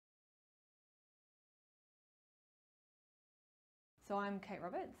So I'm Kate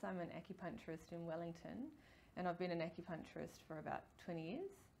Roberts, I'm an acupuncturist in Wellington, and I've been an acupuncturist for about 20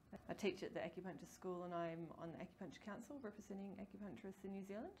 years. I teach at the acupuncture school and I'm on the Acupuncture Council representing acupuncturists in New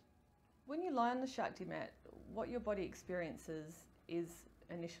Zealand. When you lie on the Shakti Mat, what your body experiences is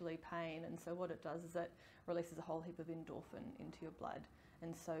initially pain, and so what it does is it releases a whole heap of endorphin into your blood,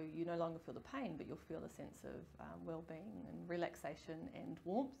 and so you no longer feel the pain, but you'll feel a sense of well-being and relaxation and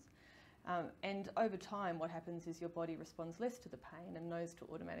warmth. And over time what happens is your body responds less to the pain and knows to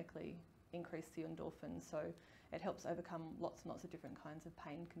automatically increase the endorphin, so it helps overcome lots and lots of different kinds of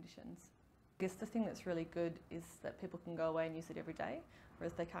pain conditions. I guess the thing that's really good is that people can go away and use it every day,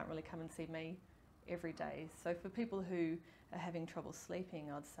 whereas they can't really come and see me every day. So for people who are having trouble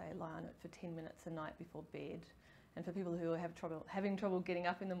sleeping, I'd say lie on it for 10 minutes a night before bed. And for people who have having trouble getting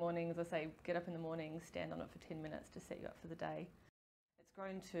up in the mornings, I say get up in the morning, stand on it for 10 minutes to set you up for the day. It's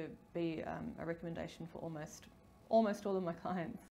grown to be a recommendation for almost all of my clients.